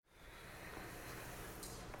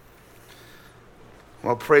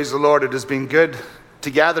Well, praise the Lord. It has been good to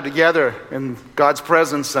gather together in God's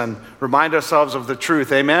presence and remind ourselves of the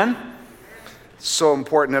truth. Amen? It's so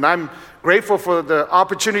important. And I'm grateful for the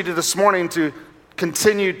opportunity this morning to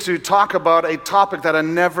continue to talk about a topic that I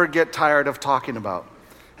never get tired of talking about,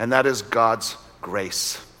 and that is God's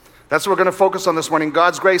grace. That's what we're going to focus on this morning,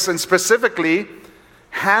 God's grace, and specifically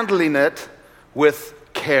handling it with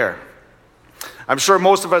care. I'm sure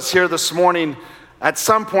most of us here this morning at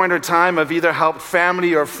some point or time have either helped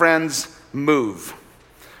family or friends move,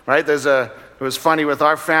 right? It was funny with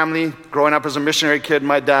our family. Growing up as a missionary kid,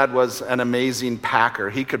 my dad was an amazing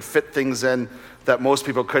packer. He could fit things in that most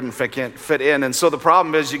people couldn't fit in. And so the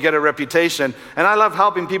problem is you get a reputation, and I love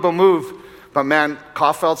helping people move, but man,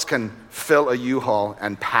 Kauffelds can fill a U-Haul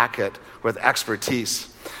and pack it with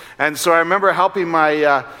expertise. And so I remember helping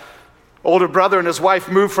my older brother and his wife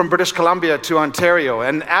moved from British Columbia to Ontario.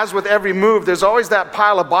 And as with every move, there's always that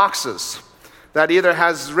pile of boxes that either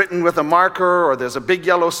has written with a marker or there's a big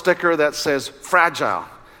yellow sticker that says, fragile,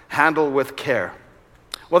 handle with care.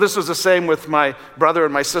 Well, this was the same with my brother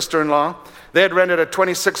and my sister-in-law. They had rented a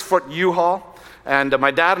 26-foot U-Haul, and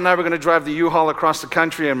my dad and I were going to drive the U-Haul across the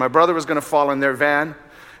country, and my brother was going to fall in their van.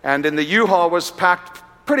 And in the U-Haul was packed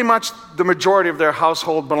pretty much the majority of their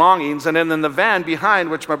household belongings. And then in the van behind,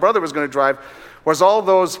 which my brother was going to drive, was all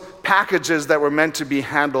those packages that were meant to be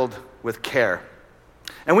handled with care.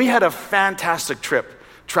 And we had a fantastic trip,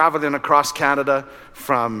 traveling across Canada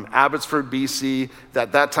from Abbotsford, BC.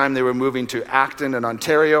 At that time, they were moving to Acton in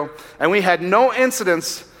Ontario. And we had no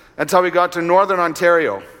incidents until we got to Northern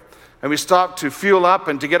Ontario. And we stopped to fuel up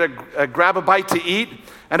and to get grab a bite to eat.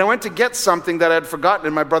 And I went to get something that I had forgotten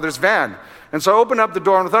in my brother's van. And so I opened up the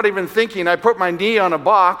door, and without even thinking, I put my knee on a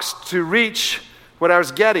box to reach what I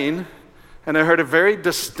was getting, and I heard a very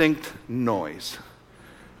distinct noise.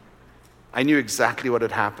 I knew exactly what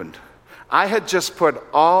had happened. I had just put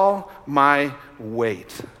all my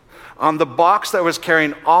weight on the box that was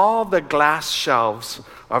carrying all the glass shelves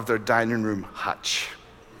of their dining room hutch.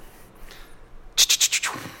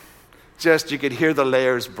 Just, you could hear the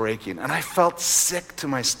layers breaking, and I felt sick to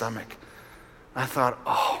my stomach. I thought,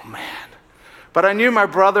 oh man. But I knew my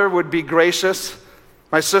brother would be gracious.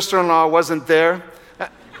 My sister-in-law wasn't there.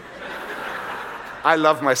 I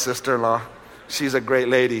love my sister-in-law. She's a great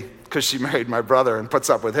lady because she married my brother and puts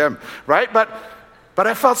up with him, right? But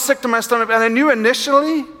I felt sick to my stomach, and I knew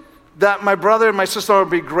initially that my brother and my sister-in-law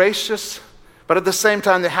would be gracious, but at the same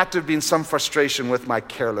time, there had to have been some frustration with my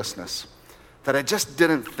carelessness, that I just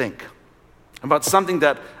didn't think about something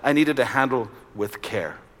that I needed to handle with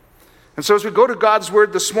care. And so as we go to God's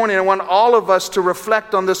Word this morning, I want all of us to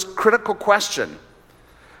reflect on this critical question.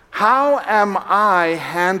 How am I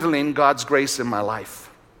handling God's grace in my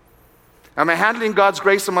life? Am I handling God's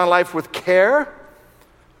grace in my life with care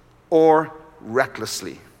or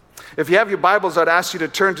recklessly? If you have your Bibles, I'd ask you to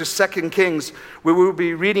turn to 2 Kings, where we will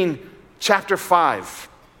be reading chapter 5.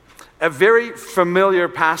 A very familiar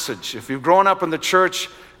passage. If you've grown up in the church,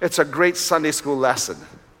 it's a great Sunday school lesson.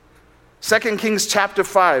 2 Kings chapter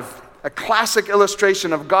 5. A classic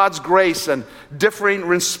illustration of God's grace and differing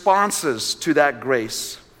responses to that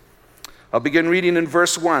grace. I'll begin reading in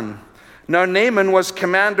verse 1. Now Naaman was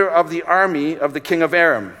commander of the army of the king of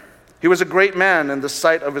Aram. He was a great man in the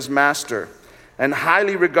sight of his master, and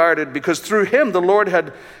highly regarded because through him the Lord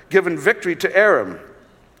had given victory to Aram.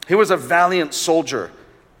 He was a valiant soldier,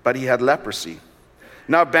 but he had leprosy.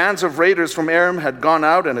 Now bands of raiders from Aram had gone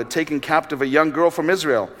out and had taken captive a young girl from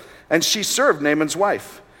Israel, and she served Naaman's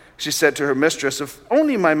wife. She said to her mistress, if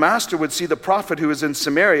only my master would see the prophet who is in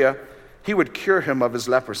Samaria, he would cure him of his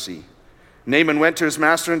leprosy. Naaman went to his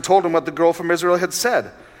master and told him what the girl from Israel had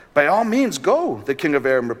said. By all means, go, the king of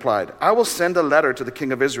Aram replied. I will send a letter to the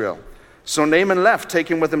king of Israel. So Naaman left,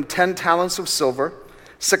 taking with him 10 talents of silver,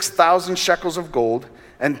 6,000 shekels of gold,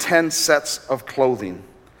 and 10 sets of clothing.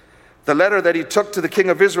 The letter that he took to the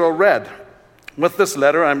king of Israel read, with this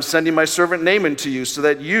letter I am sending my servant Naaman to you so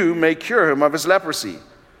that you may cure him of his leprosy.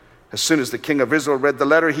 As soon as the king of Israel read the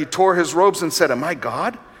letter, he tore his robes and said, am I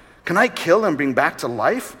God? Can I kill and bring back to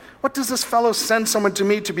life? What does this fellow send someone to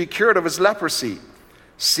me to be cured of his leprosy?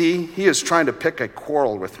 See, he is trying to pick a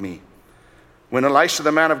quarrel with me. When Elisha,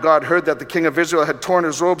 the man of God, heard that the king of Israel had torn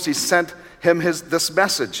his robes, he sent him this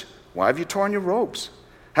message. Why have you torn your robes?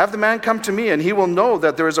 Have the man come to me, and he will know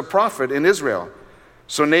that there is a prophet in Israel.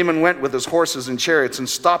 So Naaman went with his horses and chariots and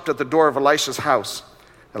stopped at the door of Elisha's house.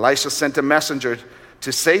 Elisha sent a messenger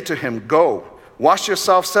to say to him, go, wash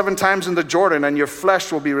yourself 7 times in the Jordan, and your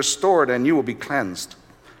flesh will be restored, and you will be cleansed.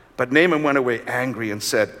 But Naaman went away angry and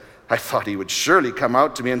said, I thought he would surely come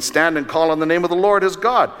out to me and stand and call on the name of the Lord his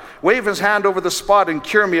God, wave his hand over the spot and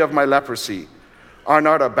cure me of my leprosy. Are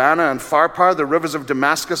not Abana and Pharpar, the rivers of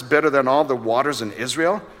Damascus, better than all the waters in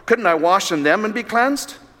Israel? Couldn't I wash in them and be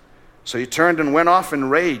cleansed?" So he turned and went off in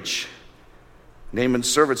rage. Naaman's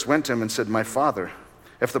servants went to him and said, "My father,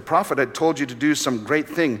 if the prophet had told you to do some great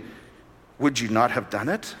thing, would you not have done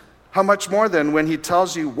it? How much more then when he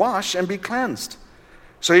tells you, 'Wash and be cleansed'?"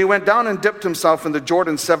 So he went down and dipped himself in the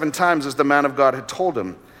Jordan 7 times as the man of God had told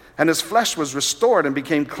him. And his flesh was restored and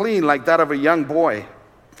became clean like that of a young boy.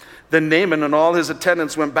 Then Naaman and all his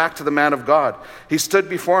attendants went back to the man of God. He stood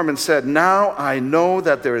before him and said, "Now I know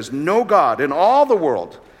that there is no God in all the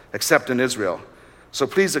world except in Israel. So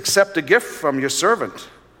please accept a gift from your servant."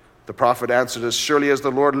 The prophet answered, "As surely as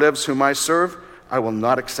the Lord lives, whom I serve, I will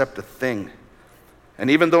not accept a thing." And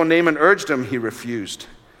even though Naaman urged him, he refused.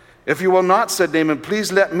 "If you will not," said Naaman,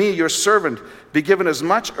 "please let me, your servant, be given as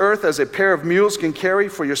much earth as a pair of mules can carry,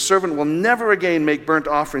 for your servant will never again make burnt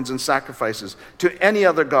offerings and sacrifices to any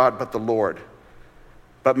other god but the Lord.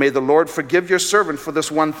 But may the Lord forgive your servant for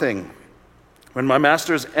this one thing. When my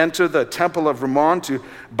masters enter the temple of Rimmon to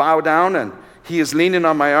bow down, and he is leaning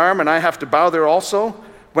on my arm, and I have to bow there also,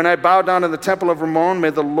 when I bow down in the temple of Rimmon,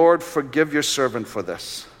 may the Lord forgive your servant for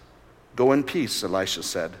this." "Go in peace," Elisha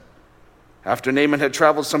said. After Naaman had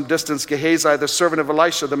traveled some distance, Gehazi, the servant of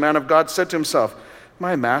Elisha, the man of God, said to himself,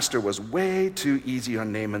 "My master was way too easy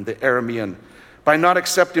on Naaman the Aramean by not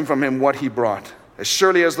accepting from him what he brought. As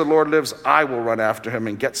surely as the Lord lives, I will run after him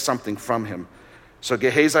and get something from him." So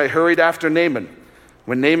Gehazi hurried after Naaman.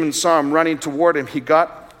 When Naaman saw him running toward him, he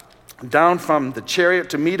got down from the chariot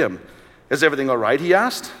to meet him. "Is everything all right?" he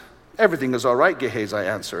asked. "Everything is all right," Gehazi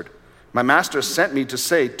answered. "My master sent me to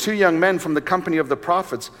say, 2 young men from the company of the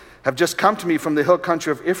prophets have just come to me from the hill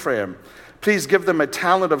country of Ephraim. Please give them a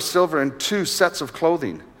talent of silver and 2 sets of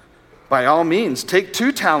clothing." "By all means, take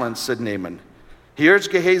 2 talents, said Naaman. He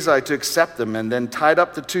urged Gehazi to accept them and then tied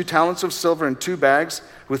up the 2 talents of silver in 2 bags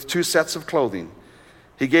with 2 sets of clothing.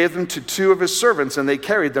 He gave them to 2 of his servants, and they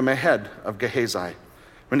carried them ahead of Gehazi.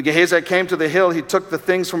 When Gehazi came to the hill, he took the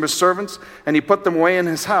things from his servants and he put them away in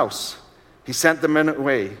his house. He sent them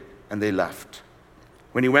away, and they left.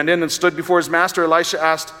 When he went in and stood before his master, Elisha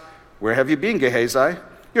asked, "Where have you been, Gehazi?"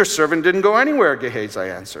 "Your servant didn't go anywhere," Gehazi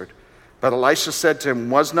answered. But Elisha said to him,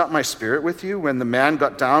 "Was not my spirit with you when the man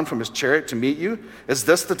got down from his chariot to meet you? Is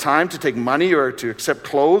this the time to take money or to accept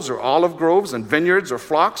clothes or olive groves and vineyards or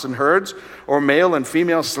flocks and herds or male and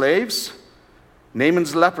female slaves?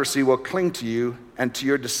 Naaman's leprosy will cling to you and to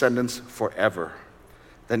your descendants forever."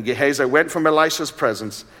 Then Gehazi went from Elisha's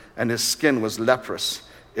presence, and his skin was leprous.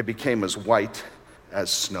 It became as white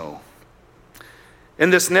as snow.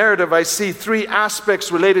 In this narrative, I see 3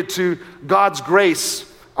 aspects related to God's grace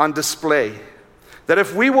on display. That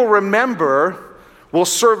if we will remember, will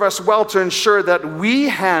serve us well to ensure that we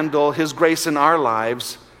handle his grace in our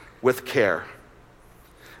lives with care.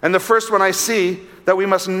 And the first one I see that we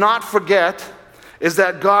must not forget is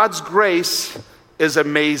that God's grace is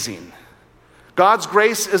amazing. God's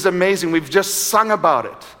grace is amazing. We've just sung about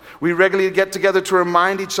it. We regularly get together to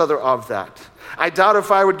remind each other of that. I doubt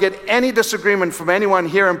if I would get any disagreement from anyone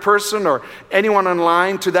here in person or anyone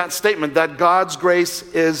online to that statement that God's grace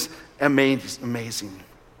is amazing.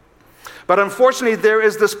 But unfortunately, there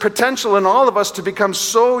is this potential in all of us to become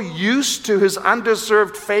so used to his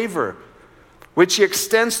undeserved favor, which he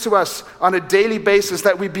extends to us on a daily basis,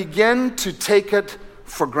 that we begin to take it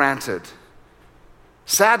for granted.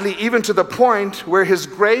 Sadly, even to the point where his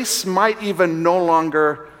grace might even no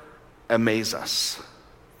longer amaze us.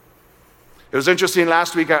 It was interesting,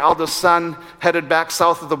 last week our eldest son headed back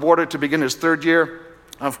south of the border to begin his 3rd year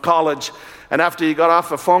of college. And after he got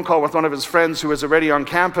off a phone call with one of his friends who was already on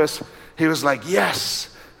campus, he was like, "Yes."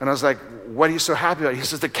 And I was like, "What are you so happy about?" He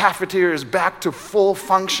says, "The cafeteria is back to full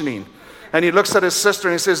functioning." And he looks at his sister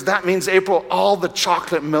and he says, "That means, April, all the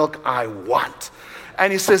chocolate milk I want."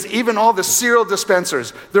 And he says, "Even all the cereal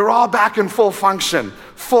dispensers, they're all back in full function.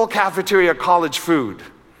 Full cafeteria college food."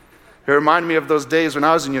 It reminded me of those days when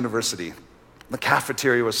I was in university. The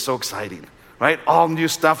cafeteria was so exciting, right? All new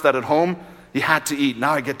stuff that at home you had to eat.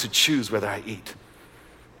 Now I get to choose whether I eat.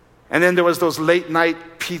 And then there was those late night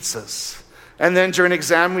pizzas. And then during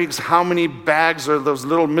exam weeks, how many bags of those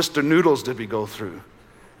little Mr. Noodles did we go through,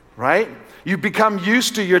 right? You become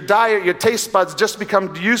used to your diet, your taste buds just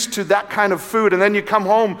become used to that kind of food. And then you come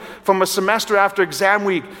home from a semester after exam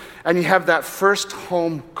week and you have that first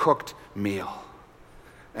home cooked meal.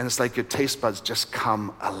 And it's like your taste buds just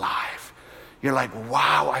come alive. You're like,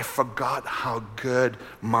 wow, I forgot how good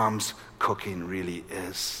mom's cooking really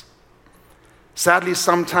is. Sadly,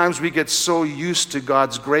 sometimes we get so used to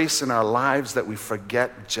God's grace in our lives that we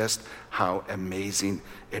forget just how amazing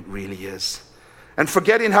it really is. And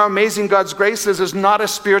forgetting how amazing God's grace is not a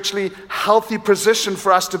spiritually healthy position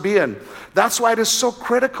for us to be in. That's why it is so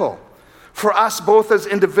critical for us, both as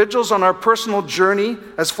individuals on our personal journey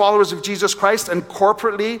as followers of Jesus Christ and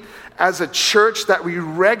corporately as a church, that we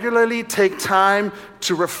regularly take time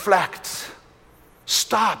to reflect.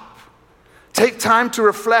 Stop. Take time to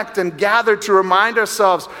reflect and gather to remind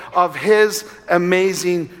ourselves of His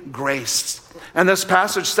amazing grace. And this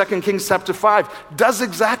passage, 2 Kings chapter 5, does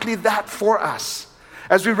exactly that for us.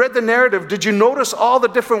 As we read the narrative, did you notice all the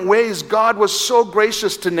different ways God was so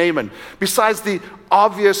gracious to Naaman, besides the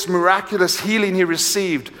obvious miraculous healing he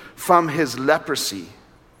received from his leprosy?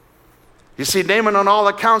 You see, Naaman on all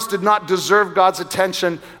accounts did not deserve God's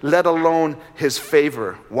attention, let alone His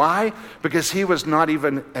favor. Why? Because he was not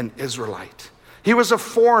even an Israelite. He was a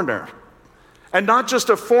foreigner. And not just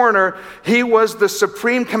a foreigner, he was the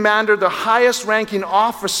supreme commander, the highest ranking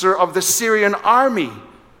officer of the Syrian army,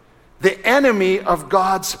 the enemy of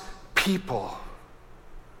God's people.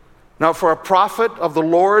 Now, for a prophet of the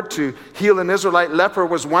Lord to heal an Israelite leper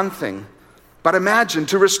was one thing. But imagine,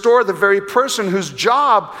 to restore the very person whose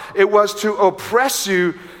job it was to oppress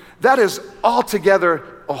you, that is altogether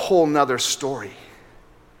a whole nother story.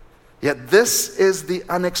 Yet this is the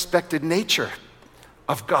unexpected nature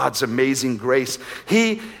of God's amazing grace.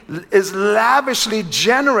 He is lavishly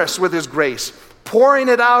generous with His grace, pouring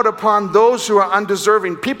it out upon those who are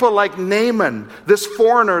undeserving. People like Naaman, this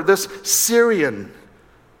foreigner, this Syrian,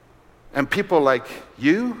 and people like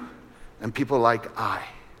you and people like I.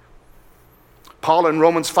 Paul in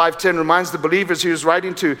Romans 5:10 reminds the believers he was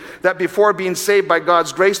writing to that before being saved by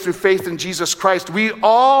God's grace through faith in Jesus Christ, we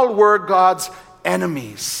all were God's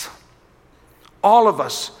enemies. All of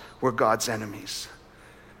us were God's enemies.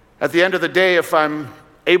 At the end of the day, if I'm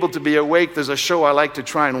able to be awake, there's a show I like to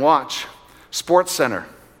try and watch, SportsCenter.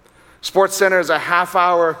 SportsCenter is a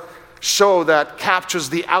half-hour show that captures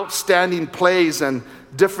the outstanding plays and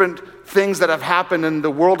different things that have happened in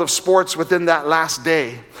the world of sports within that last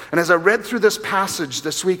day. And as I read through this passage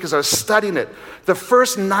this week, as I was studying it, the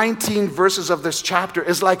first 19 verses of this chapter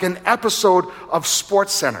is like an episode of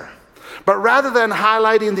SportsCenter. But rather than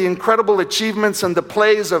highlighting the incredible achievements and the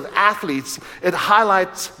plays of athletes, it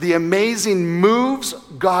highlights the amazing moves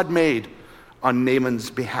God made on Naaman's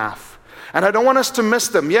behalf. And I don't want us to miss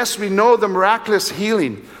them. Yes, we know the miraculous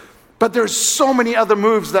healing, but there's so many other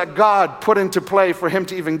moves that God put into play for him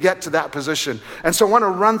to even get to that position. And so I want to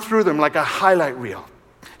run through them like a highlight reel.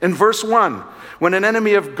 In verse 1, when an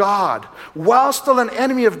enemy of God, while still an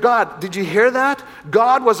enemy of God, did you hear that?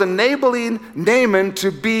 God was enabling Naaman to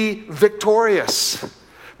be victorious.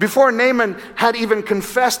 Before Naaman had even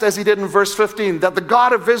confessed, as he did in verse 15, that the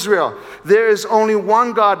God of Israel, there is only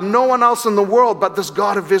one God, no one else in the world but this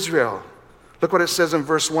God of Israel. Look what it says in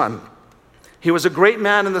verse 1. He was a great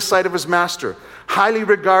man in the sight of his master, highly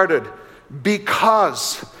regarded,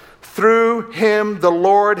 because through him the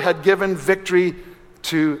Lord had given victory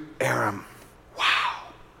to Aram. Wow.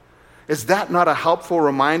 Is that not a helpful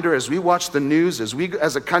reminder as we watch the news, as we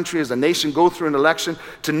as a country, as a nation go through an election,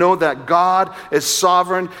 to know that God is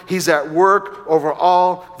sovereign, He's at work over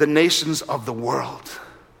all the nations of the world,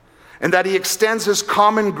 and that He extends His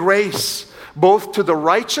common grace both to the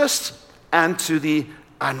righteous and to the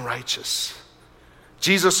unrighteous.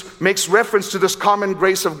 Jesus makes reference to this common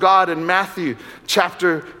grace of God in Matthew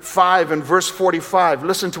chapter 5 and verse 45.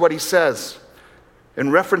 Listen to what He says. In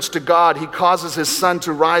reference to God, He causes His sun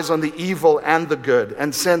to rise on the evil and the good,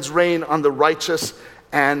 and sends rain on the righteous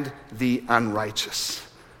and the unrighteous.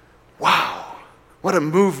 Wow, what a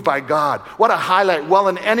move by God. What a highlight. Well,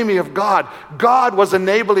 an enemy of God, God was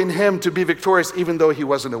enabling him to be victorious even though he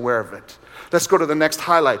wasn't aware of it. Let's go to the next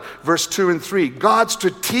highlight, verse 2 and 3. God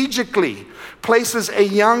strategically places a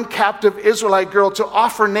young captive Israelite girl to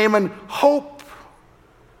offer Naaman hope.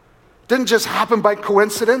 Didn't just happen by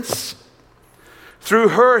coincidence. Through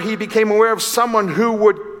her, he became aware of someone who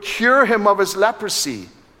would cure him of his leprosy.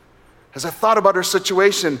 As I thought about her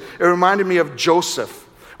situation, it reminded me of Joseph.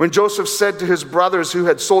 When Joseph said to his brothers who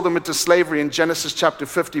had sold him into slavery in Genesis chapter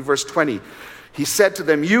 50, verse 20, he said to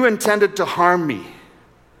them, "You intended to harm me."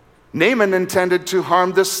 Naaman intended to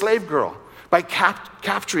harm this slave girl by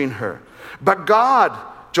capturing her. But God,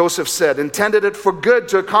 Joseph said, intended it for good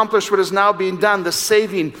to accomplish what is now being done, the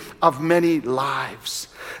saving of many lives.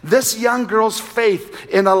 This young girl's faith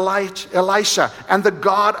in Elisha and the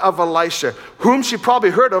God of Elisha, whom she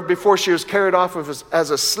probably heard of before she was carried off as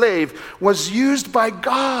a slave, was used by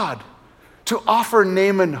God to offer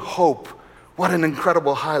Naaman hope. What an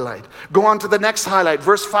incredible highlight. Go on to the next highlight,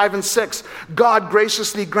 verse 5 and 6. God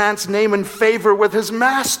graciously grants Naaman favor with his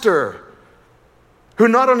master. who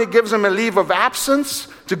not only gives him a leave of absence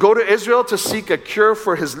to go to Israel to seek a cure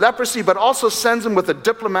for his leprosy, but also sends him with a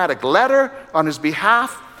diplomatic letter on his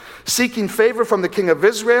behalf, seeking favor from the king of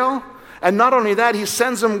Israel. And not only that, he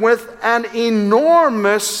sends him with an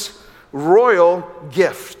enormous royal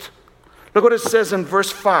gift. Look what it says in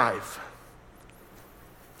verse 5.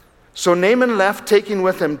 So Naaman left, taking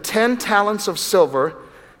with him 10 talents of silver,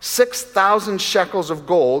 6,000 shekels of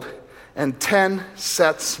gold, and 10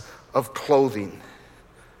 sets of clothing.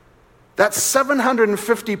 That's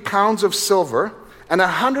 750 pounds of silver and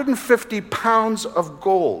 150 pounds of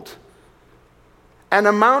gold. An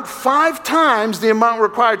amount 5 times the amount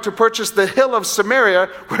required to purchase the hill of Samaria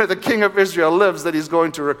where the king of Israel lives that he's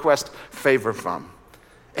going to request favor from.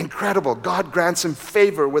 Incredible. God grants him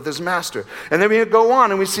favor with his master. And then we go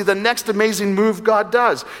on and we see the next amazing move God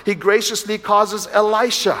does. He graciously causes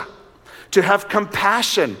Elisha to have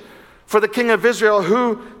compassion for the king of Israel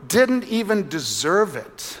who didn't even deserve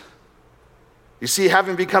it. You see,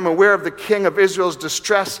 having become aware of the king of Israel's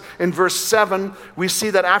distress, in verse 7, we see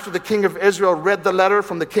that after the king of Israel read the letter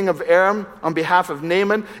from the king of Aram on behalf of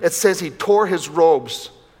Naaman, it says he tore his robes.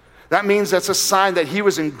 That means that's a sign that he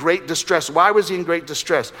was in great distress. Why was he in great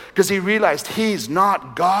distress? Because he realized he's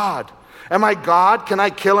not God. Am I God? Can I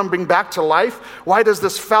kill him, bring back to life? Why does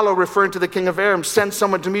this fellow, referring to the king of Aram, send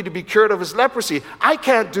someone to me to be cured of his leprosy? I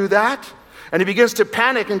can't do that. And he begins to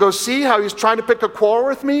panic and go, see how he's trying to pick a quarrel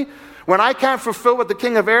with me? When I can't fulfill what the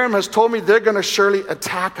king of Aram has told me, they're going to surely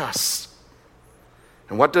attack us.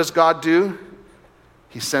 And what does God do?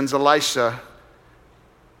 He sends Elisha,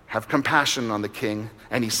 have compassion on the king,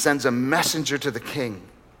 and he sends a messenger to the king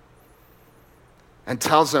and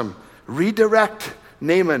tells him, redirect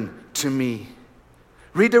Naaman to me.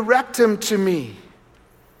 Redirect him to me.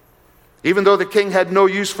 Even though the king had no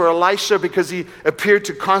use for Elisha because he appeared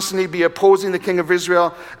to constantly be opposing the king of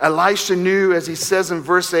Israel, Elisha knew, as he says in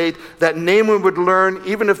verse 8, that Naaman would learn,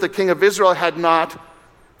 even if the king of Israel had not,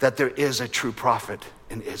 that there is a true prophet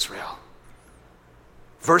in Israel.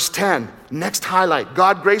 Verse 10, next highlight.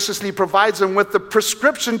 God graciously provides him with the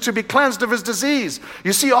prescription to be cleansed of his disease.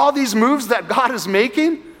 You see all these moves that God is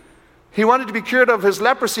making? He wanted to be cured of his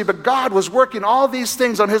leprosy, but God was working all these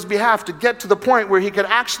things on his behalf to get to the point where he could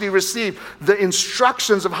actually receive the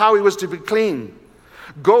instructions of how he was to be clean.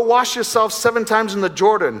 Go wash yourself 7 times in the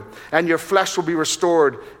Jordan, and your flesh will be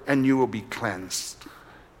restored, and you will be cleansed.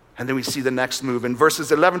 And then we see the next move in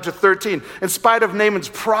verses 11 to 13. In spite of Naaman's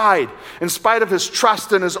pride, in spite of his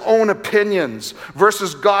trust in his own opinions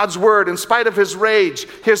versus God's word, in spite of his rage,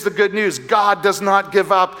 here's the good news. God does not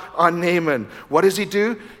give up on Naaman. What does he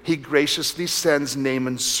do? He graciously sends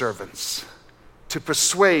Naaman's servants to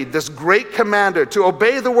persuade this great commander to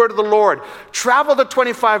obey the word of the Lord. Travel the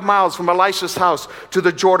 25 miles from Elisha's house to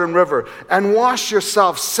the Jordan River and wash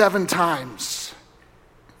yourself 7 times.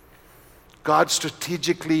 God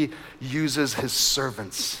strategically uses his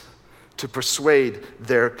servants to persuade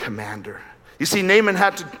their commander. You see, Naaman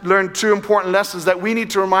had to learn 2 important lessons that we need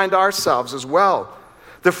to remind ourselves as well.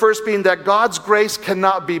 The first being that God's grace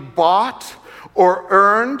cannot be bought or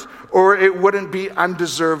earned, or it wouldn't be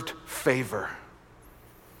undeserved favor.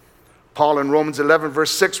 Paul in Romans 11 verse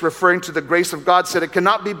 6, referring to the grace of God, said it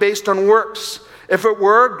cannot be based on works. If it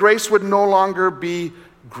were, grace would no longer be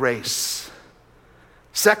grace.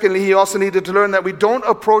 Secondly, he also needed to learn that we don't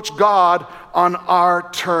approach God on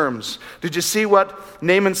our terms. Did you see what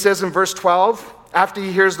Naaman says in verse 12? After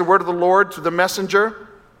he hears the word of the Lord to the messenger,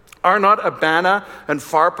 are not Abana and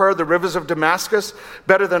Pharpar, the rivers of Damascus,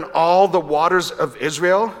 better than all the waters of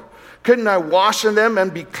Israel? Couldn't I wash in them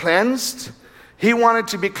and be cleansed? He wanted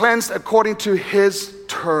to be cleansed according to his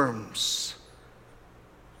terms.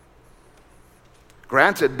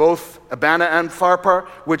 Granted, both Abana and Pharpar,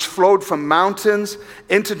 which flowed from mountains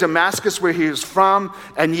into Damascus where he was from,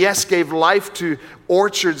 and yes, gave life to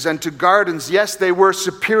orchards and to gardens. Yes, they were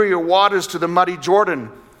superior waters to the muddy Jordan.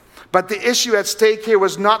 But the issue at stake here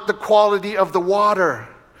was not the quality of the water.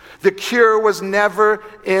 The cure was never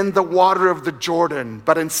in the water of the Jordan,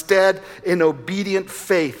 but instead in obedient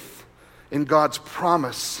faith in God's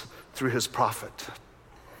promise through his prophet.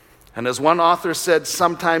 And as one author said,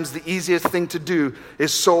 sometimes the easiest thing to do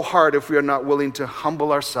is so hard if we are not willing to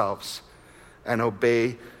humble ourselves and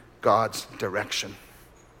obey God's direction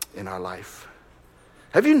in our life.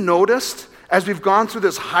 Have you noticed, as we've gone through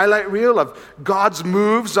this highlight reel of God's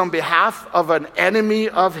moves on behalf of an enemy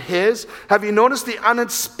of his, have you noticed the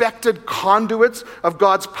unexpected conduits of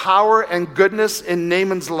God's power and goodness in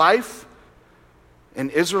Naaman's life? An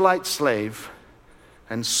Israelite slave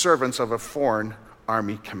and servants of a foreign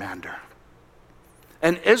army commander.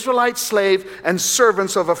 An Israelite slave and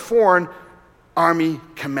servants of a foreign army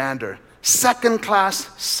commander. second-class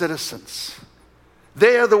citizens.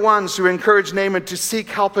 They are the ones who encouraged Naaman to seek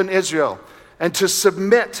help in Israel and to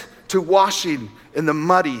submit to washing in the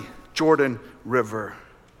muddy Jordan River.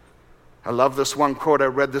 I love this one quote I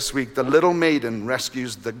read this week. The little maiden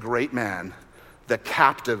rescues the great man. The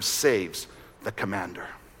captive saves the commander.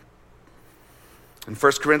 In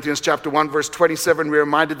 1 Corinthians chapter 1, verse 27, we're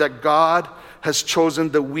reminded that God has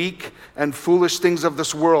chosen the weak and foolish things of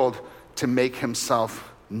this world to make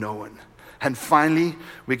himself known. And finally,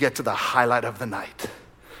 we get to the highlight of the night.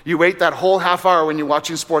 You wait that whole half hour when you're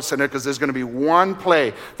watching SportsCenter because there's going to be one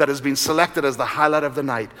play that has been selected as the highlight of the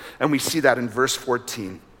night. And we see that in verse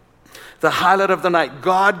 14. The highlight of the night,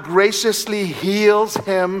 God graciously heals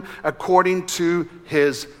him according to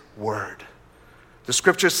his word. The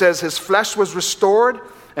scripture says his flesh was restored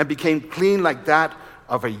and became clean like that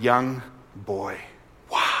of a young boy.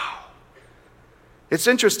 Wow. It's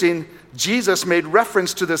interesting, Jesus made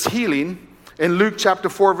reference to this healing in Luke chapter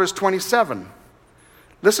 4, verse 27.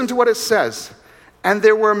 Listen to what it says. And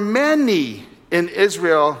there were many in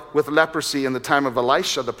Israel with leprosy in the time of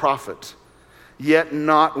Elisha the prophet, yet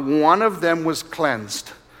not one of them was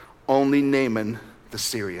cleansed, only Naaman the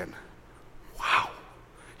Syrian. Wow.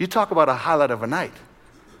 You talk about a highlight of a night.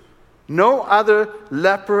 No other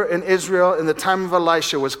leper in Israel in the time of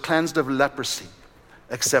Elisha was cleansed of leprosy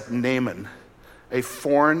except Naaman, a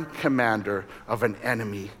foreign commander of an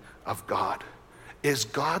enemy of God. Is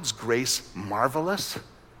God's grace marvelous?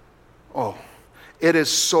 Oh, it is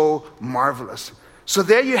so marvelous. So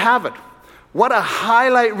there you have it. What a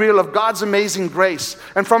highlight reel of God's amazing grace.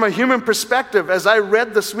 And from a human perspective, as I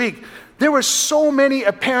read this week, there were so many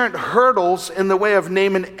apparent hurdles in the way of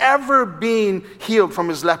Naaman ever being healed from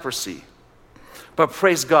his leprosy. But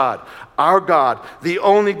praise God, our God, the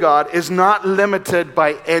only God, is not limited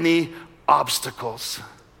by any obstacles.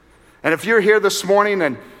 And if you're here this morning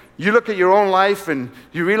and you look at your own life and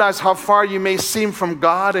you realize how far you may seem from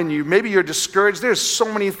God and maybe you're discouraged, there's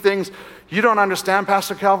so many things you don't understand,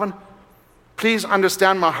 Pastor Calvin. Please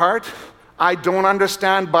understand my heart. I don't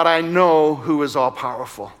understand, but I know who is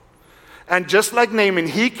all-powerful. And just like Naaman,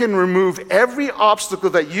 he can remove every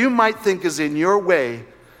obstacle that you might think is in your way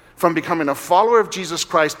from becoming a follower of Jesus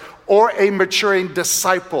Christ or a maturing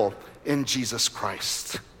disciple in Jesus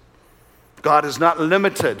Christ. God is not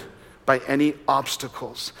limited by any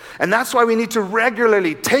obstacles. And that's why we need to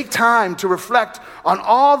regularly take time to reflect on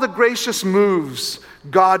all the gracious moves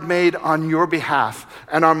God made on your behalf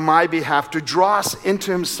and on my behalf to draw us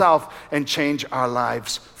into himself and change our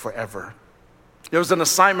lives forever. There was an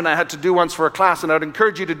assignment I had to do once for a class, and I'd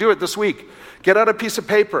encourage you to do it this week. Get out a piece of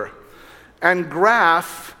paper and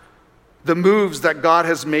graph the moves that God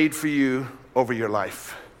has made for you over your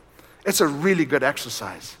life. It's a really good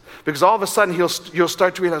exercise because all of a sudden you'll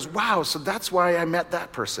start to realize, wow, so that's why I met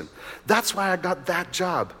that person. That's why I got that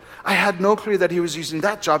job. I had no clue that he was using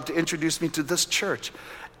that job to introduce me to this church.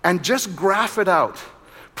 And just graph it out.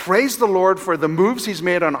 Praise the Lord for the moves he's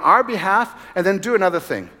made on our behalf, and then do another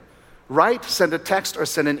thing. Write, send a text, or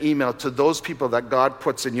send an email to those people that God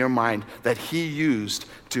puts in your mind that he used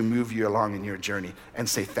to move you along in your journey, and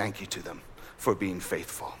say thank you to them for being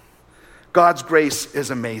faithful. God's grace is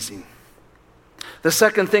amazing. The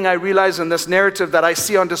second thing I realize in this narrative that I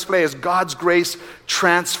see on display is God's grace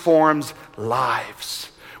transforms lives.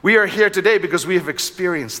 We are here today because we have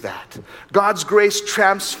experienced that. God's grace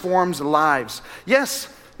transforms lives.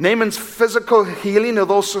 Yes, Naaman's physical healing,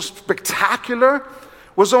 although so spectacular,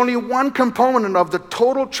 was only one component of the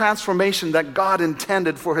total transformation that God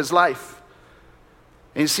intended for his life.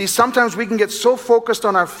 And you see, sometimes we can get so focused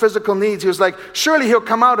on our physical needs. He was like, surely he'll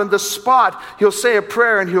come out on the spot, he'll say a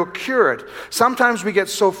prayer and he'll cure it. Sometimes we get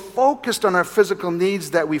so focused on our physical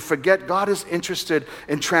needs that we forget God is interested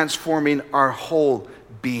in transforming our whole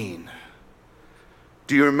being.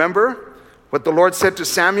 Do you remember what the Lord said to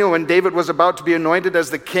Samuel when David was about to be anointed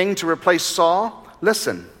as the king to replace Saul?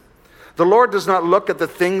 Listen, the Lord does not look at the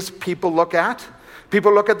things people look at.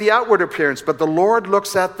 People look at the outward appearance, but the Lord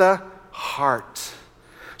looks at the heart.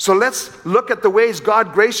 So let's look at the ways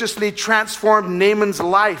God graciously transformed Naaman's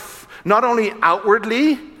life, not only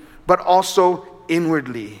outwardly, but also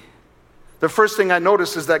inwardly. The first thing I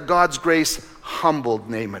noticed is that God's grace humbled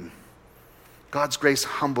Naaman. God's grace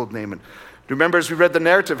humbled Naaman. Remember, as we read the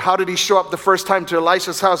narrative, how did he show up the first time to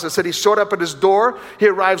Elisha's house? It said he showed up at his door. He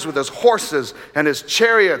arrives with his horses and his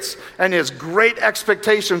chariots and his great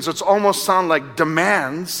expectations. It's almost sound like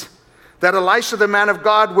demands that Elisha, the man of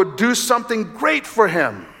God, would do something great for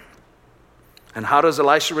him. And how does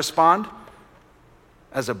Elisha respond?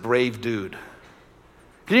 As a brave dude.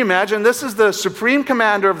 Can you imagine? This is the supreme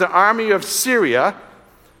commander of the army of Syria,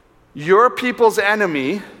 your people's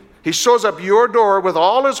enemy, He shows up your door with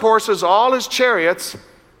all his horses, all his chariots.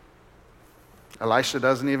 Elisha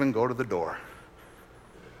doesn't even go to the door.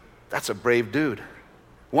 That's a brave dude.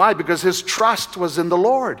 Why? Because his trust was in the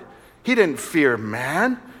Lord. He didn't fear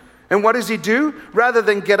man. And what does he do? Rather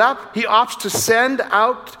than get up, he opts to send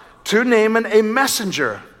out to Naaman a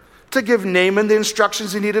messenger to give Naaman the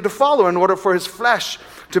instructions he needed to follow in order for his flesh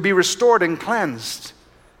to be restored and cleansed.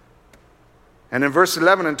 And in verse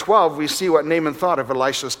 11 and 12, we see what Naaman thought of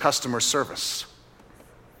Elisha's customer service.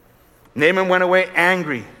 Naaman went away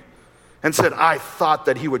angry and said, I thought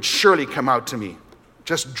that he would surely come out to me,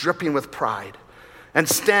 just dripping with pride, and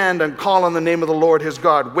stand and call on the name of the Lord his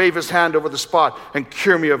God, wave his hand over the spot, and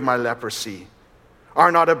cure me of my leprosy.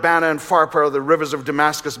 Are not Abana and Pharpar, the rivers of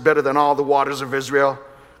Damascus, better than all the waters of Israel?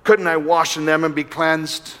 Couldn't I wash in them and be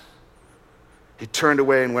cleansed? He turned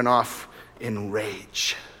away and went off in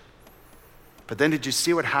rage. But then did you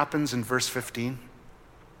see what happens in verse 15?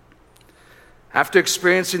 After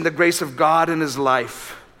experiencing the grace of God in his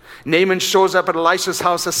life, Naaman shows up at Elisha's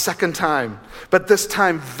house a second time, but this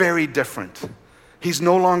time very different. He's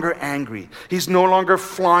no longer angry. He's no longer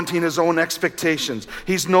flaunting his own expectations.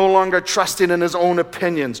 He's no longer trusting in his own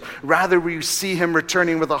opinions. Rather, we see him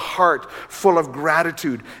returning with a heart full of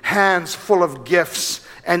gratitude, hands full of gifts,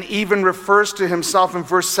 and even refers to himself in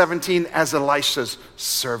verse 17 as Elisha's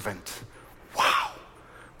servant. Wow,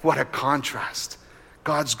 what a contrast.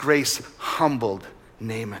 God's grace humbled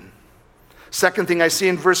Naaman. Second thing I see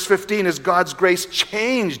in verse 15 is God's grace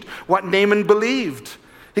changed what Naaman believed.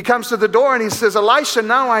 He comes to the door and he says, Elisha,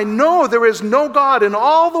 now I know there is no God in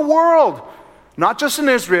all the world, not just in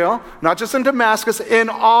Israel, not just in Damascus, in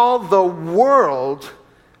all the world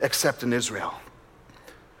except in Israel.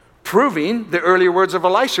 Proving the earlier words of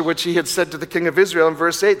Elisha, which he had said to the king of Israel in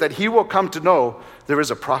verse 8, that he will come to know there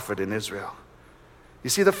is a prophet in Israel. You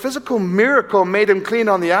see, the physical miracle made him clean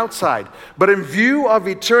on the outside, but in view of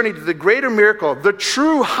eternity, the greater miracle, the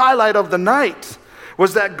true highlight of the night,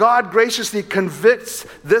 was that God graciously convicts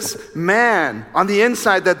this man on the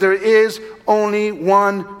inside that there is only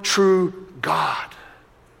one true God.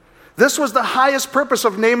 This was the highest purpose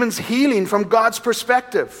of Naaman's healing from God's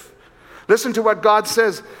perspective. Listen to what God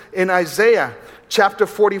says in Isaiah chapter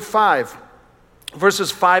 45, verses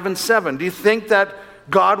 5 and 7. Do you think that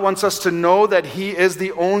God wants us to know that he is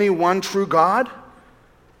the only one true God?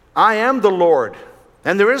 I am the Lord,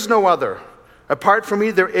 and there is no other. Apart from me,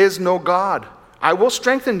 there is no God. I will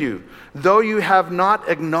strengthen you, though you have not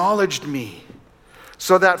acknowledged me,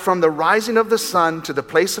 so that from the rising of the sun to the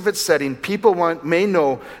place of its setting, people may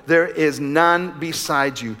know there is none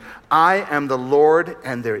beside you. I am the Lord,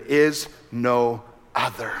 and there is no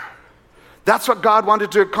other. That's what God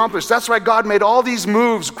wanted to accomplish. That's why God made all these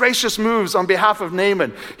moves, gracious moves on behalf of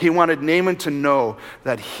Naaman. He wanted Naaman to know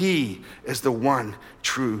that he is the one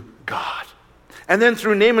true God. And then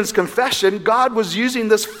through Naaman's confession, God was using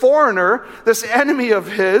this foreigner, this enemy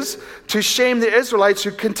of his, to shame the Israelites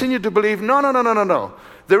who continued to believe, no.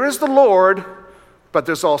 There is the Lord, but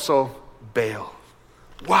there's also Baal.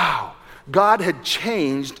 Wow. God had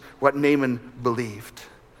changed what Naaman believed.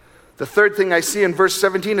 The third thing I see in verse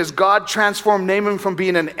 17 is God transformed Naaman from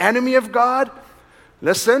being an enemy of God,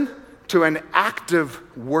 listen, to an active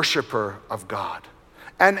worshiper of God.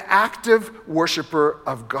 An active worshiper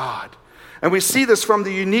of God. And we see this from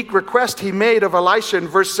the unique request he made of Elisha in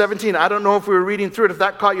verse 17. I don't know if we were reading through it, if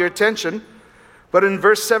that caught your attention. But in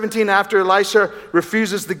verse 17, after Elisha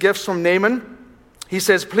refuses the gifts from Naaman, he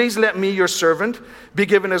says, please let me, your servant, be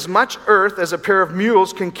given as much earth as a pair of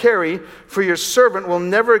mules can carry, for your servant will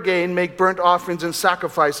never again make burnt offerings and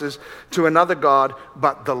sacrifices to another god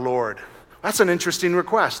but the Lord. That's an interesting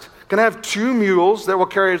request. Can I have 2 mules that will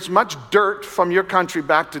carry as much dirt from your country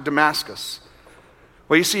back to Damascus?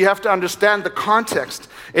 Well, you see, you have to understand the context.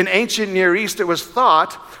 In ancient Near East, it was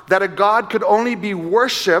thought that a god could only be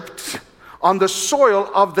worshipped on the soil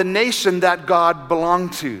of the nation that God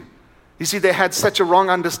belonged to. You see, they had such a wrong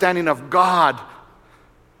understanding of God.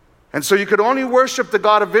 And so you could only worship the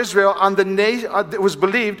God of Israel on it was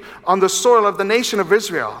believed, on the soil of the nation of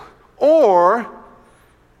Israel. Or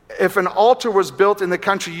if an altar was built in the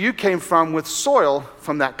country you came from with soil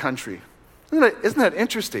from that country. Isn't that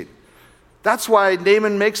interesting? That's why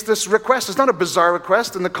Naaman makes this request. It's not a bizarre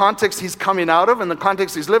request. In the context he's coming out of, in the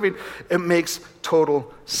context he's living, it makes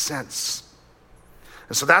total sense.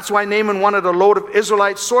 And so that's why Naaman wanted a load of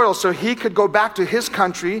Israelite soil so he could go back to his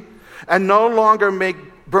country and no longer make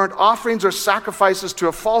burnt offerings or sacrifices to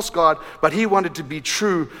a false god, but he wanted to be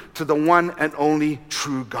true to the one and only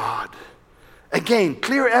true God. Again,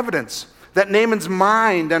 clear evidence that Naaman's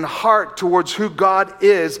mind and heart towards who God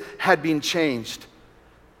is had been changed.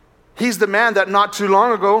 He's the man that not too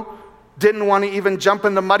long ago didn't want to even jump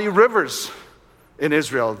in the muddy rivers in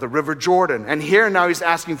Israel, the River Jordan. And here now he's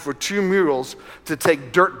asking for 2 mules to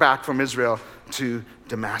take dirt back from Israel to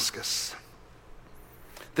Damascus.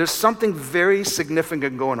 There's something very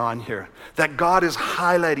significant going on here that God is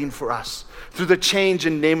highlighting for us through the change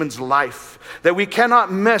in Naaman's life that we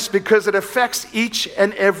cannot miss because it affects each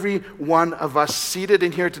and every one of us seated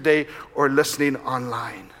in here today or listening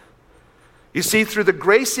online. You see, through the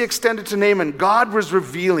grace he extended to Naaman, God was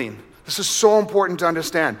revealing, this is so important to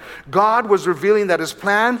understand, God was revealing that his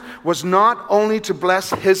plan was not only to bless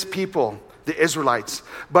his people, the Israelites,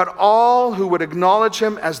 but all who would acknowledge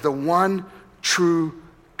him as the one true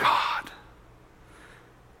God.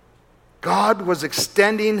 God was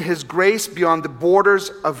extending his grace beyond the borders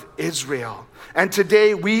of Israel. And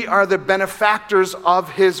today we are the benefactors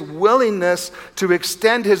of his willingness to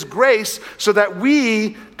extend his grace so that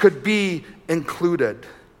we could be included.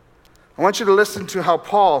 I want you to listen to how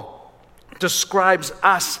Paul describes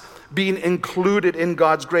us being included in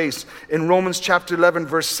God's grace. In Romans chapter 11,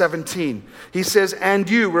 verse 17, he says, "And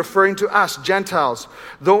you," referring to us, Gentiles,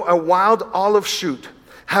 "though a wild olive shoot,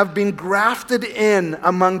 have been grafted in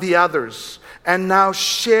among the others, and now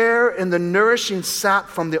share in the nourishing sap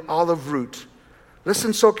from the olive root."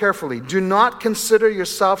 Listen so carefully. "Do not consider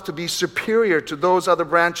yourself to be superior to those other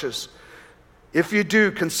branches. If you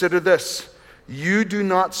do, consider this. You do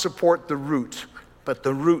not support the root, but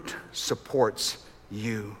the root supports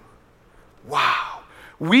you." Wow.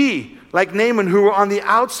 We, like Naaman, who were on the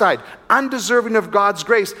outside, undeserving of God's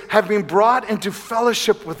grace, have been brought into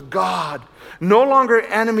fellowship with God. No longer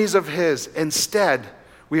enemies of his. Instead,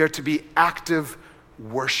 we are to be active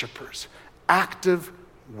worshipers. Active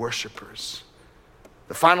worshipers.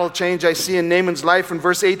 The final change I see in Naaman's life in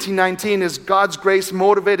verse 18-19 is God's grace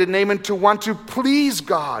motivated Naaman to want to please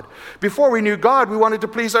God. Before we knew God, we wanted to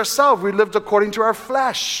please ourselves. We lived according to our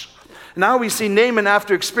flesh. Now we see Naaman,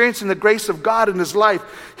 after experiencing the grace of God in his life,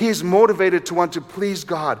 he is motivated to want to please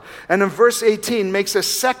God. And in verse 18 makes a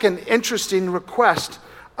second interesting request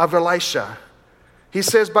of Elisha. He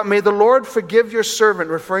says, "But may the Lord forgive your servant,"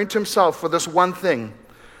 referring to himself, "for this one thing.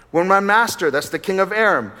 When my master," that's the king of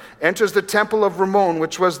Aram, "enters the temple of Rimmon,"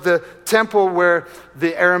 which was the temple where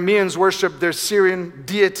the Arameans worshiped their Syrian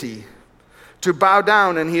deity, "to bow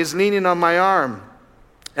down, and he is leaning on my arm,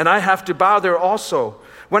 and I have to bow there also.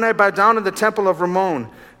 When I bow down in the temple of Rimmon,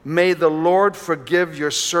 may the Lord forgive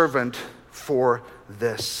your servant for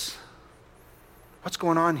this." What's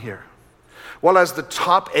going on here? Well, as the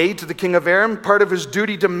top aide to the king of Aram, part of his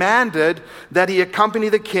duty demanded that he accompany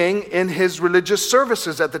the king in his religious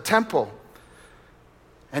services at the temple.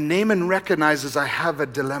 And Naaman recognizes, I have a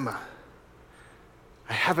dilemma.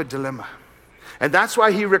 I have a dilemma. And that's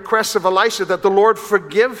why he requests of Elisha that the Lord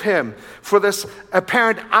forgive him for this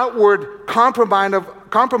apparent outward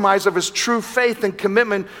compromise of his true faith and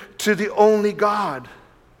commitment to the only God.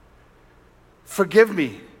 Forgive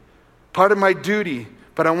me, part of my duty,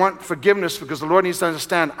 but I want forgiveness because the Lord needs to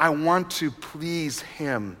understand I want to please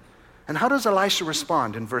him. And how does Elisha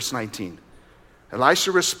respond in verse 19?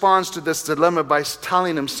 Elisha responds to this dilemma by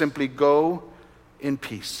telling him simply, "Go in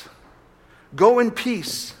peace." Go in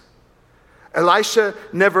peace. Elisha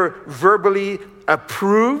never verbally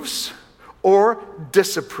approves or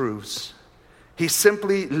disapproves. He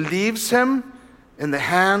simply leaves him in the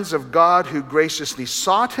hands of God who graciously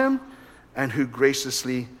sought him and who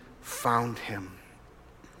graciously found him.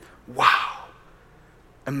 Wow.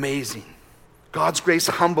 Amazing. God's grace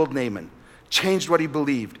humbled Naaman, changed what he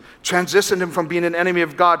believed, transitioned him from being an enemy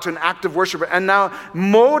of God to an active worshiper, and now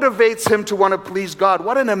motivates him to want to please God.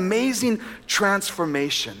 What an amazing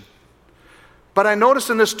transformation. But I notice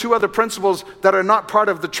in this 2 other principles that are not part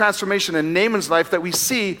of the transformation in Naaman's life that we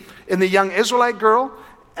see in the young Israelite girl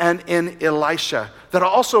and in Elisha that are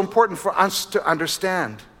also important for us to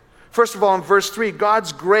understand. First of all, in verse 3,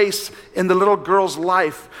 God's grace in the little girl's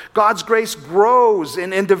life. God's grace grows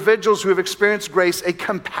in individuals who have experienced grace, a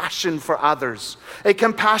compassion for others. A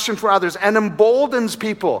compassion for others, and emboldens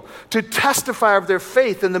people to testify of their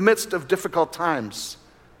faith in the midst of difficult times.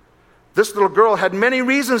 This little girl had many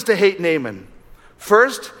reasons to hate Naaman.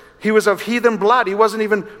 First, he was of heathen blood. He wasn't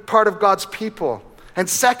even part of God's people. And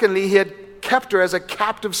secondly, he had kept her as a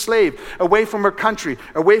captive slave, away from her country,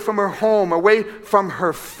 away from her home, away from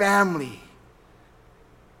her family.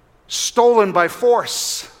 Stolen by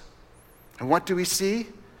force. And what do we see?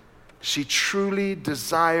 She truly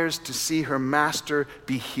desires to see her master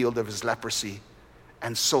be healed of his leprosy,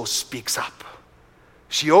 and so speaks up.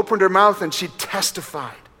 She opened her mouth and she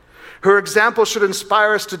testified. Her example should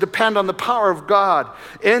inspire us to depend on the power of God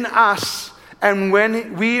in us And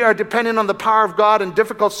when we are dependent on the power of God in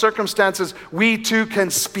difficult circumstances, we too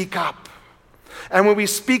can speak up. And when we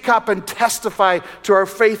speak up and testify to our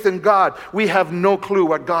faith in God, we have no clue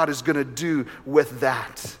what God is going to do with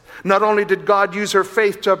that. Not only did God use her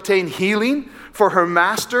faith to obtain healing for her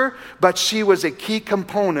master, but she was a key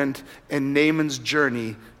component in Naaman's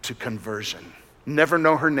journey to conversion. Never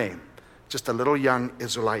know her name, just a little young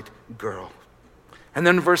Israelite girl. And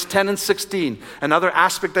then verse 10 and 16, another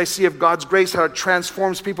aspect I see of God's grace, how it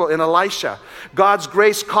transforms people in Elisha. God's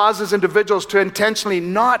grace causes individuals to intentionally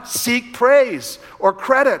not seek praise or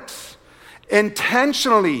credit.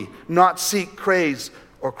 Intentionally not seek praise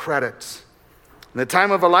or credit. In the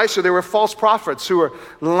time of Elisha, there were false prophets who were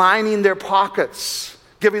lining their pockets,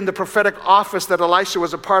 giving the prophetic office that Elisha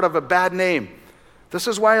was a part of a bad name. This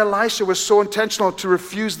is why Elisha was so intentional to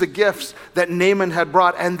refuse the gifts that Naaman had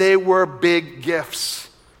brought, and they were big gifts,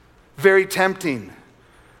 very tempting.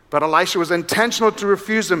 But Elisha was intentional to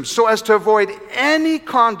refuse them so as to avoid any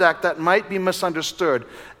conduct that might be misunderstood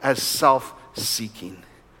as self-seeking.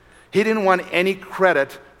 He didn't want any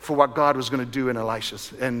credit for what God was going to do in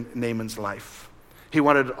Naaman's life. He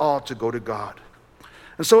wanted it all to go to God.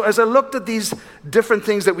 And so as I looked at these different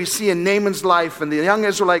things that we see in Naaman's life and the young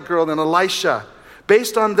Israelite girl and Elisha,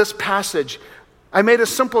 based on this passage, I made a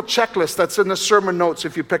simple checklist that's in the sermon notes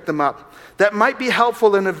if you pick them up, that might be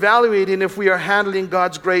helpful in evaluating if we are handling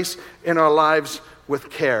God's grace in our lives with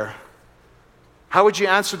care. How would you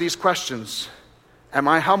answer these questions? Am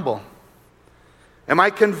I humble? Am I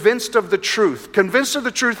convinced of the truth? Convinced of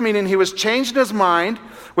the truth meaning he was changed in his mind,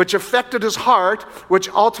 which affected his heart, which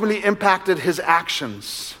ultimately impacted his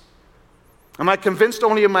actions. Am I convinced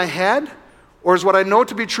only in my head? Or is what I know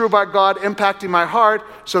to be true about God impacting my heart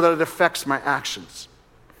so that it affects my actions?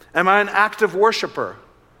 Am I an active worshiper,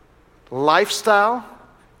 lifestyle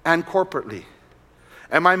and corporately?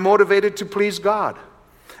 Am I motivated to please God?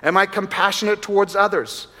 Am I compassionate towards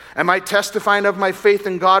others? Am I testifying of my faith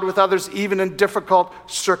in God with others even in difficult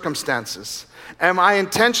circumstances? Am I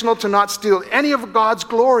intentional to not steal any of God's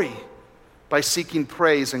glory by seeking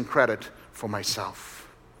praise and credit for myself?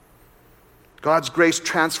 God's grace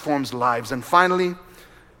transforms lives. And finally,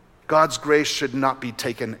 God's grace should not be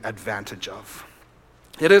taken advantage of.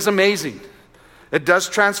 It is amazing. It does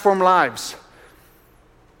transform lives,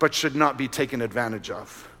 but should not be taken advantage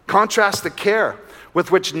of. Contrast the care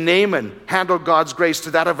with which Naaman handled God's grace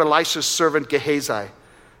to that of Elisha's servant Gehazi.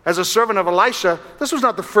 As a servant of Elisha, this was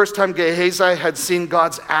not the first time Gehazi had seen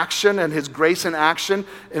God's action and his grace in action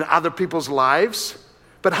in other people's lives.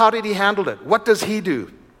 But how did he handle it? What does he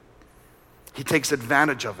do? He takes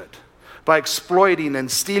advantage of it by exploiting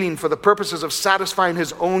and stealing for the purposes of satisfying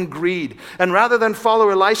his own greed. And rather than follow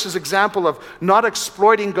Elisha's example of not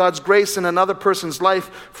exploiting God's grace in another person's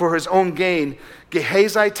life for his own gain,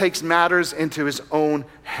 Gehazi takes matters into his own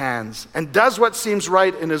hands and does what seems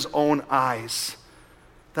right in his own eyes.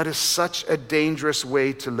 That is such a dangerous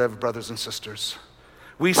way to live, brothers and sisters.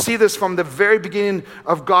 We see this from the very beginning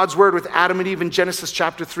of God's word with Adam and Eve in Genesis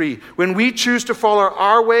chapter 3. When we choose to follow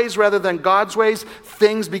our ways rather than God's ways,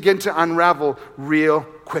 things begin to unravel real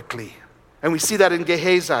quickly. And we see that in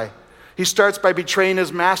Gehazi. He starts by betraying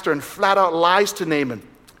his master and flat out lies to Naaman,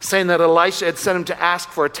 saying that Elisha had sent him to ask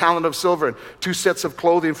for a talent of silver and 2 sets of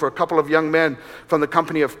clothing for a couple of young men from the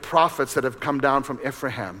company of prophets that have come down from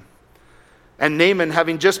Ephraim. And Naaman,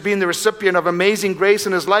 having just been the recipient of amazing grace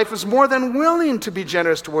in his life, is more than willing to be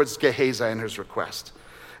generous towards Gehazi in his request.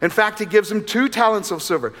 In fact, he gives him 2 talents of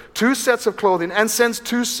silver, 2 sets of clothing, and sends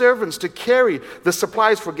 2 servants to carry the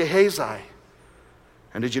supplies for Gehazi.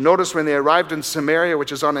 And did you notice when they arrived in Samaria,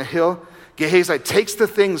 which is on a hill, Gehazi takes the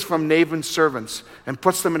things from Naaman's servants and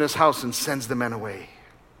puts them in his house and sends the men away.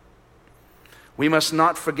 We must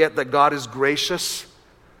not forget that God is gracious,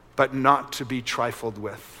 but not to be trifled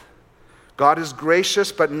with. God is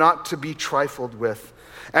gracious, but not to be trifled with.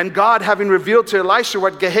 And God, having revealed to Elisha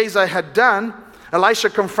what Gehazi had done, Elisha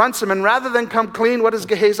confronts him, and rather than come clean, what does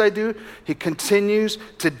Gehazi do? He continues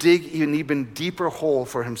to dig an even deeper hole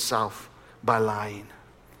for himself by lying.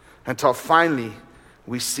 Until finally,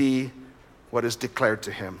 we see what is declared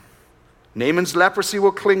to him. Naaman's leprosy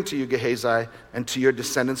will cling to you, Gehazi, and to your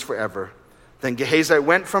descendants forever. Then Gehazi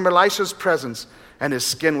went from Elisha's presence, and his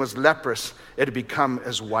skin was leprous. It had become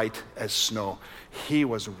as white as snow. He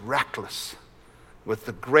was reckless with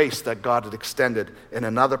the grace that God had extended in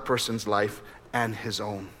another person's life and his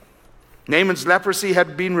own. Naaman's leprosy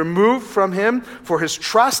had been removed from him for his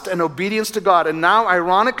trust and obedience to God. And now,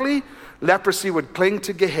 ironically, leprosy would cling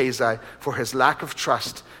to Gehazi for his lack of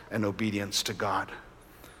trust and obedience to God.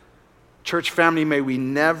 Church family, may we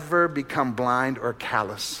never become blind or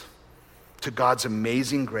callous to God's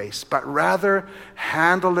amazing grace, but rather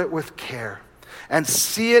handle it with care and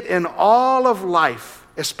see it in all of life,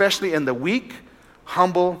 especially in the weak,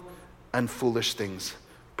 humble, and foolish things.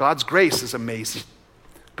 God's grace is amazing.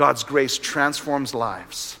 God's grace transforms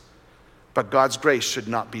lives, but God's grace should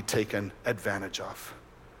not be taken advantage of.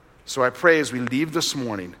 So I pray as we leave this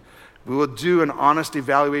morning, we will do an honest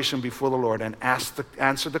evaluation before the Lord and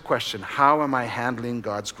answer the question, how am I handling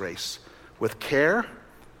God's grace? With care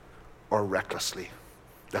or recklessly?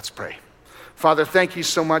 Let's pray. Father, thank you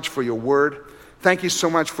so much for your word. Thank you so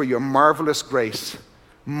much for your marvelous grace.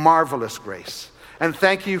 Marvelous grace. And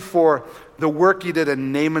thank you for the work you did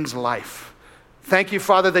in Naaman's life. Thank you,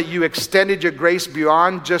 Father, that you extended your grace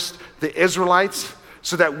beyond just the Israelites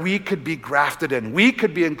so that we could be grafted in. We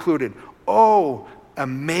could be included. Oh,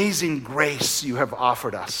 amazing grace you have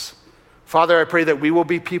offered us. Father, I pray that we will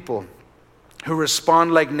be people who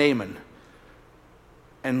respond like Naaman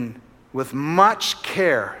and with much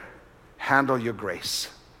care handle your grace.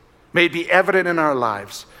 May it be evident in our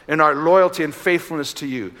lives, in our loyalty and faithfulness to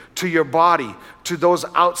you, to your body, to those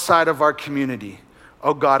outside of our community.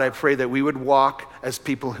 Oh God, I pray that we would walk as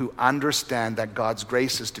people who understand that God's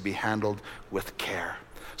grace is to be handled with care.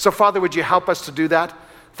 So Father, would you help us to do that?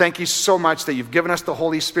 Thank you so much that you've given us the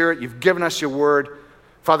Holy Spirit, you've given us your word.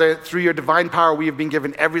 Father, through your divine power, we have been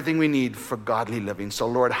given everything we need for godly living. So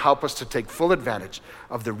Lord, help us to take full advantage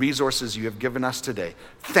of the resources you have given us today.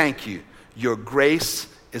 Thank you. Your grace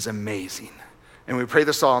is amazing. And we pray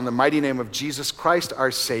this all in the mighty name of Jesus Christ,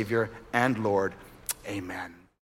 our Savior and Lord. Amen.